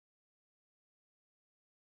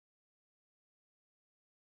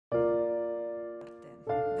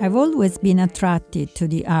I've always been attracted to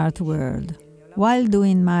the art world. While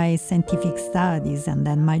doing my scientific studies and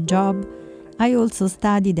then my job, I also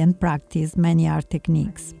studied and practiced many art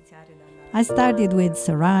techniques. I started with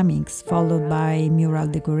ceramics, followed by mural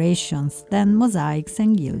decorations, then mosaics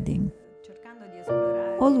and gilding.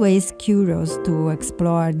 Always curious to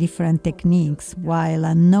explore different techniques while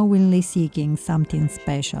unknowingly seeking something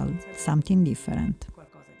special, something different.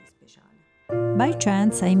 By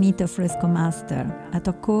chance, I meet a fresco master at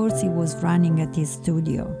a course he was running at his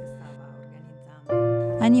studio.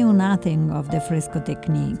 I knew nothing of the fresco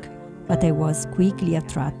technique, but I was quickly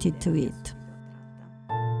attracted to it.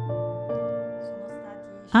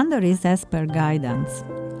 Under his expert guidance,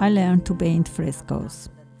 I learned to paint frescoes.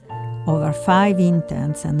 Over 5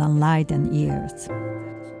 intense and enlightened years.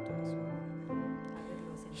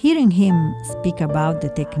 Hearing him speak about the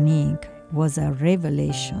technique was a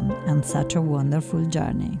revelation and such a wonderful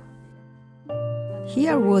journey.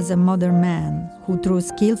 Here was a modern man who, through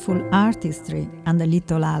skillful artistry and a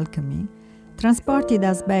little alchemy, transported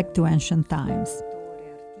us back to ancient times.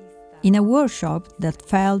 In a workshop that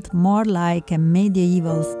felt more like a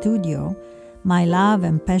medieval studio, my love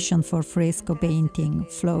and passion for fresco painting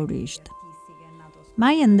flourished.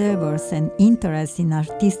 My endeavors and interest in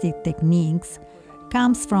artistic techniques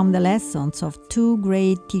comes from the lessons of 2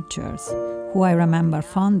 great teachers, who I remember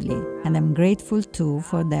fondly and am grateful to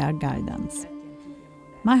for their guidance.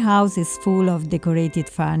 My house is full of decorated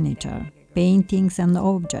furniture, paintings and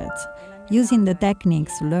objects, using the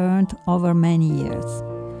techniques learned over many years.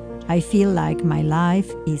 I feel like my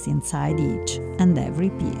life is inside each and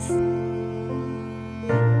every piece.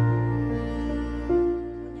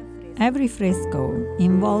 Every fresco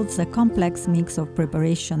involves a complex mix of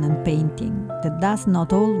preparation and painting that does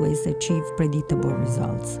not always achieve predictable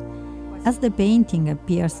results. As the painting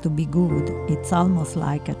appears to be good, it's almost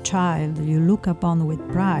like a child you look upon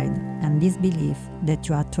with pride and disbelief that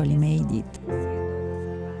you actually made it.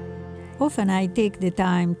 Often I take the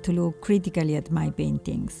time to look critically at my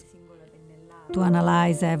paintings, to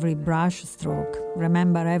analyze every brush stroke,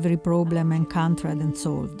 remember every problem encountered and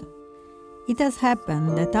solved. It has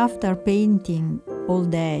happened that after painting all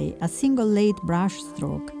day, a single late brush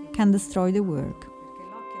stroke can destroy the work.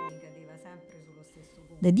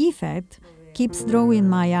 The defect keeps drawing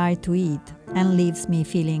my eye to it and leaves me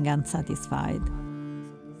feeling unsatisfied.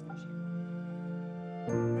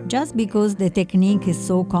 Just because the technique is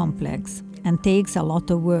so complex and takes a lot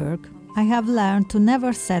of work, I have learned to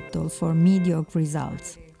never settle for mediocre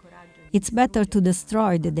results. It's better to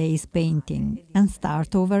destroy the day's painting and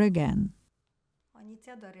start over again.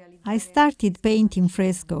 I started painting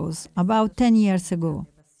frescoes about 10 years ago.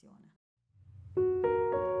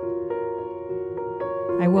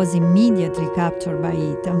 I was immediately captured by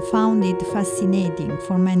it and found it fascinating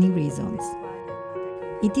for many reasons.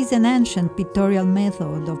 It is an ancient pictorial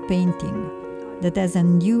method of painting that has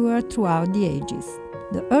endured throughout the ages.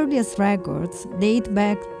 The earliest records date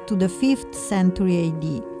back to the 5th century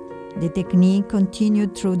AD. The technique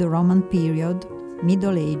continued through the Roman period,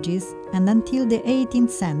 Middle Ages, and until the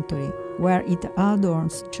 18th century, where it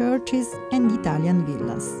adorns churches and Italian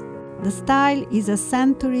villas. The style is a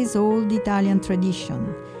centuries-old Italian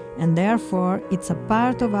tradition, and therefore it's a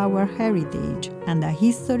part of our heritage and a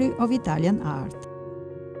history of Italian art.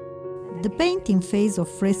 The painting phase of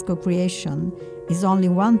fresco creation is only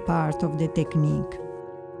one part of the technique.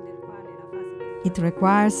 It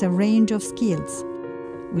requires a range of skills,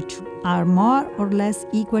 which are more or less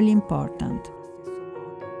equally important,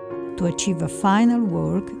 to achieve a final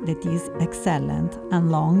work that is excellent and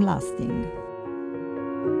long-lasting.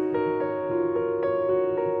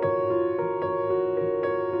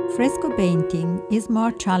 Fresco painting is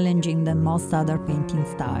more challenging than most other painting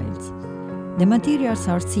styles. The materials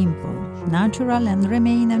are simple, natural, and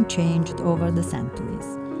remain unchanged over the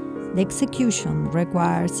centuries. The execution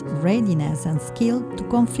requires readiness and skill to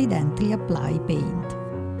confidently apply paint.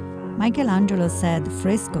 Michelangelo said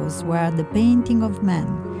frescoes were the painting of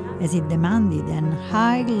men, as it demanded a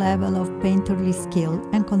high level of painterly skill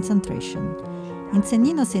and concentration. In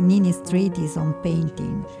Sennino Sennini's treatise on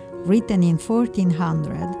painting, written in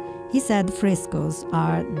 1400, he said frescoes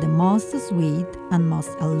are the most sweet and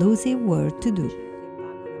most elusive work to do.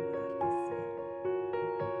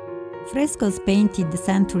 Frescoes painted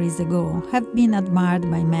centuries ago have been admired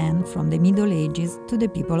by men from the Middle Ages to the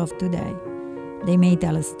people of today. They may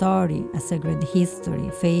tell a story, a sacred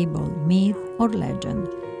history, fable, myth, or legend.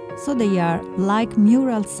 So they are like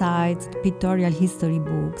mural-sized pictorial history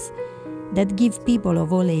books that give people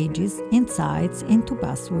of all ages insights into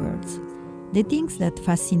past worlds. The things that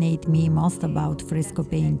fascinate me most about fresco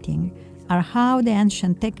painting are how the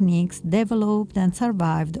ancient techniques developed and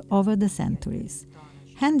survived over the centuries.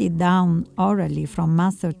 Handed down orally from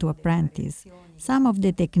master to apprentice, some of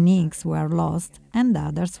the techniques were lost and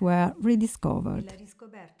others were rediscovered.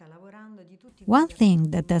 One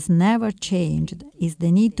thing that has never changed is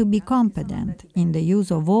the need to be competent in the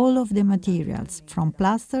use of all of the materials, from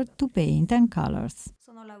plaster to paint and colors.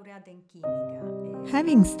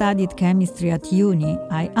 Having studied chemistry at uni,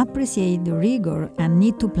 I appreciate the rigor and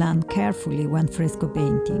need to plan carefully when fresco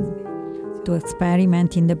painting, to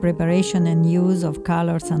experiment in the preparation and use of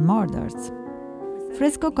colors and mortars.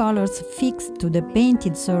 Fresco colors fixed to the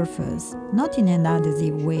painted surface, not in an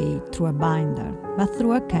adhesive way through a binder, but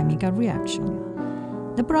through a chemical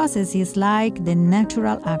reaction. The process is like the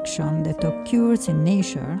natural action that occurs in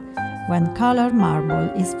nature when colored marble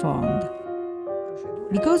is formed.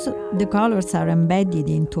 Because the colors are embedded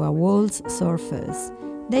into a wall's surface,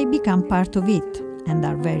 they become part of it and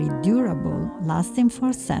are very durable, lasting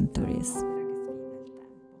for centuries.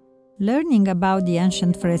 Learning about the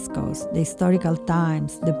ancient frescoes, the historical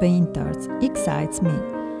times, the painters, excites me.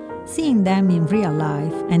 Seeing them in real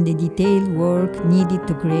life and the detailed work needed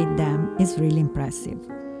to create them is really impressive.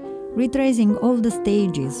 Retracing all the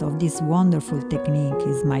stages of this wonderful technique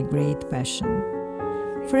is my great passion.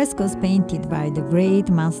 Frescoes painted by the great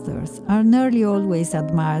masters are nearly always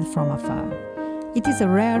admired from afar. It is a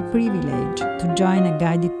rare privilege to join a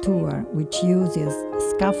guided tour which uses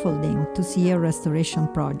scaffolding to see a restoration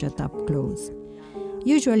project up close.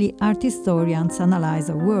 Usually, art historians analyze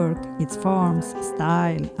a work, its forms,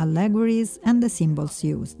 style, allegories, and the symbols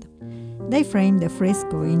used. They frame the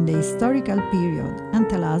fresco in the historical period and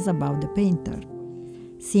tell us about the painter.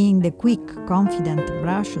 Seeing the quick, confident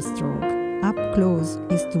brush stroke up close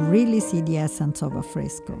is to really see the essence of a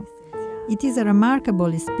fresco. It is a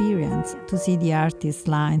remarkable experience to see the artist's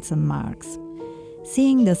lines and marks.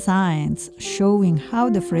 Seeing the science showing how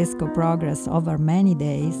the fresco progressed over many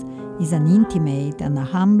days is an intimate and a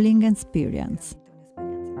humbling experience.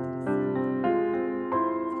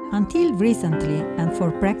 Until recently, and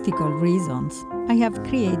for practical reasons, I have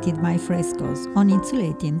created my frescoes on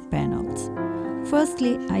insulating panels.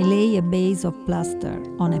 Firstly, I lay a base of plaster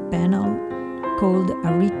on a panel called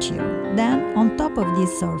a riccio. Then, on top of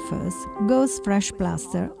this surface, goes fresh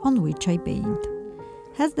plaster on which I paint.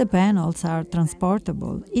 As the panels are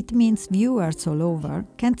transportable, it means viewers all over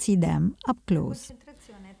can see them up close.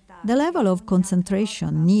 The level of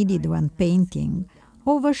concentration needed when painting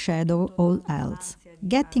overshadows all else.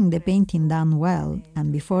 Getting the painting done well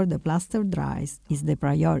and before the plaster dries is the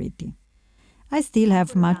priority. I still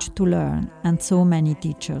have much to learn and so many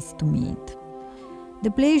teachers to meet. The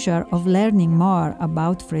pleasure of learning more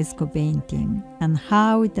about fresco painting and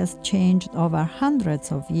how it has changed over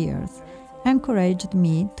hundreds of years encouraged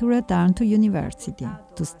me to return to university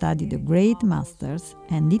to study the great masters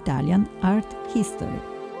and Italian art history.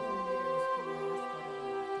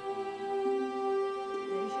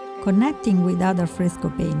 Connecting with other fresco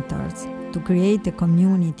painters to create a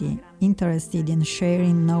community interested in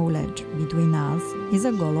sharing knowledge between us is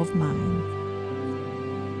a goal of mine.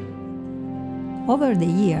 Over the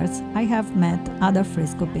years, I have met other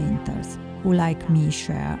fresco painters who, like me,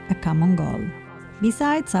 share a common goal.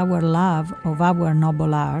 Besides our love of our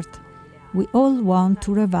noble art, we all want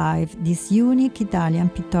to revive this unique Italian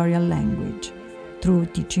pictorial language through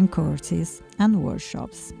teaching courses and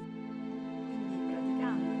workshops.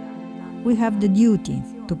 We have the duty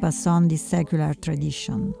to pass on this secular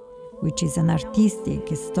tradition, which is an artistic,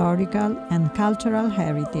 historical, and cultural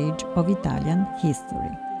heritage of Italian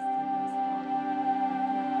history.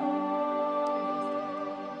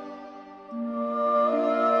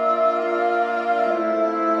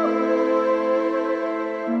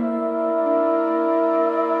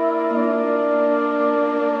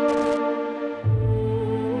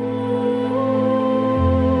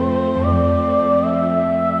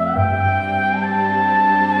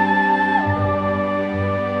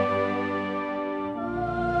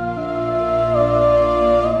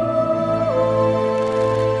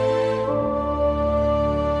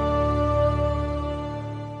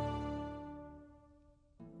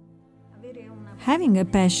 Having a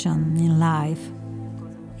passion in life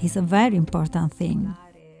is a very important thing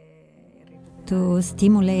to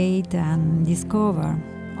stimulate and discover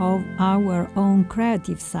of our own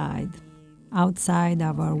creative side outside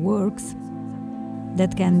our works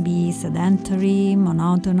that can be sedentary,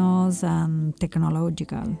 monotonous, and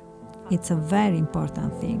technological. It's a very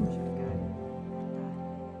important thing.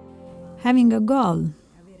 Having a goal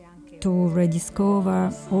to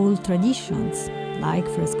rediscover old traditions like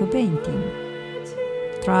fresco painting.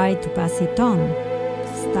 Try to pass it on,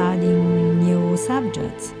 studying new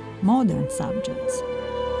subjects, modern subjects.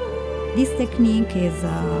 This technique is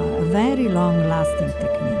a very long-lasting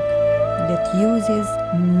technique that uses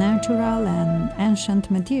natural and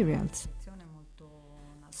ancient materials.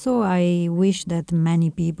 So I wish that many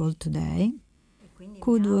people today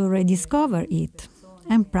could rediscover it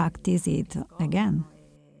and practice it again.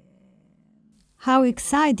 How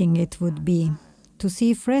exciting it would be to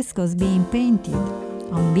see frescoes being painted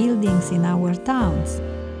on buildings in our towns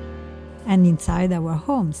and inside our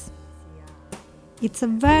homes. It's a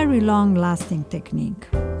very long-lasting technique,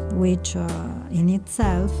 which in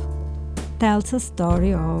itself tells a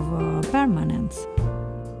story of permanence.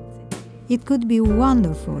 It could be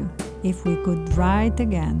wonderful if we could write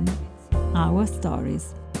again our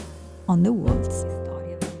stories on the walls.